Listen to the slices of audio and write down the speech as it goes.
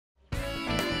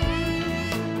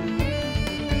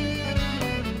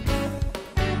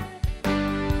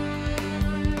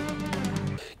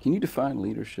Can you define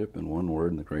leadership in one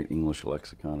word in the great English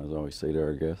lexicon, as I always say to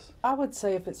our guests? I would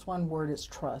say if it's one word, it's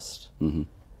trust. Mm-hmm.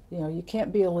 You know, you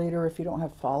can't be a leader if you don't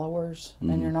have followers,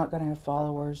 and you're not going to have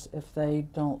followers if they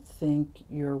don't think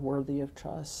you're worthy of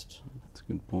trust. That's a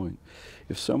good point.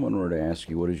 If someone were to ask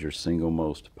you, what is your single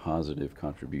most positive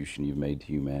contribution you've made to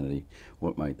humanity,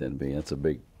 what might that be? That's a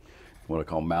big, what I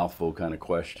call mouthful kind of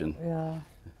question. Yeah,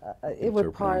 it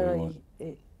would probably,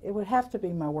 it would have to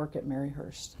be my work at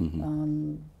Maryhurst.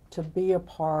 To be a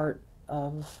part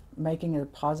of making a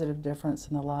positive difference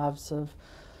in the lives of,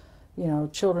 you know,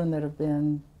 children that have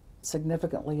been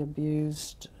significantly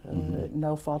abused,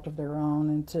 no fault of their own,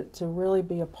 and to really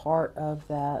be a part of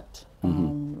that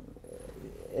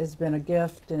has been a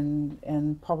gift,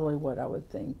 and probably what I would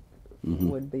think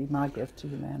would be my gift to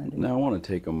humanity. Now I want to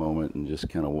take a moment and just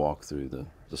kind of walk through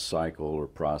the cycle or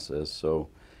process. So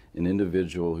an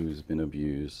individual who's been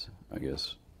abused, I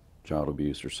guess child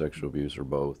abuse or sexual abuse or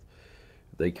both,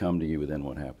 they come to you, and then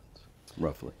what happens,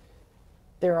 roughly?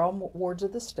 They're all wards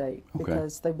of the state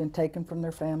because they've been taken from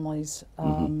their families.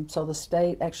 So the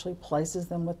state actually places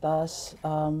them with us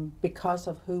because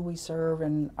of who we serve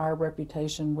and our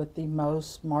reputation with the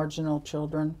most marginal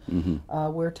children.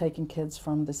 We're taking kids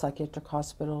from the psychiatric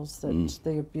hospitals that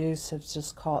the abuse has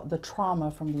just caused, the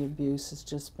trauma from the abuse has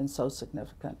just been so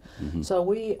significant. So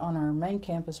we, on our main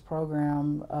campus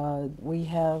program, we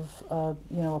have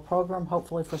you know, a program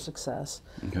hopefully for success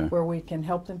where we can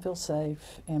help them feel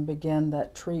safe and begin that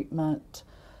treatment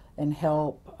and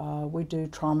help. We do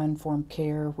trauma-informed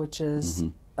care, which is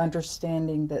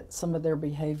understanding that some of their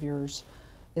behaviors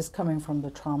is coming from the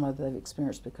trauma they've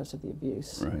experienced because of the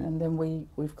abuse. And then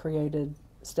we've created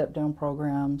step-down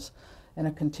programs and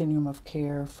a continuum of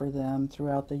care for them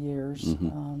throughout the years.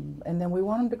 And then we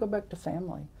want them to go back to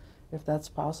family, if that's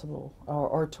possible,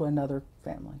 or to another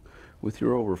family. With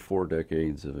your over 4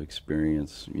 decades of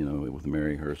experience, you know, with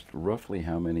Maryhurst, roughly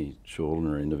how many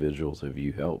children or individuals have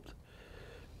you helped?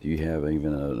 Do you have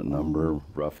even a number,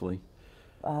 roughly?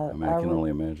 I mean, I can only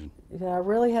imagine. Yeah, I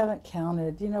really haven't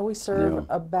counted. You know, we serve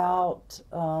about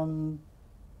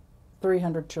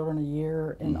 300 children a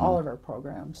year in all of our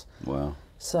programs. Wow.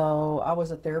 So I was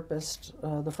a therapist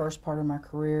the first part of my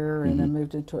career, and then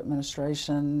moved into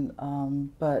administration.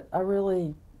 But I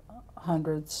really,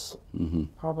 hundreds,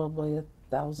 probably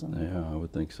 1,000. Yeah, I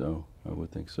would think so. I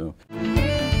would think so.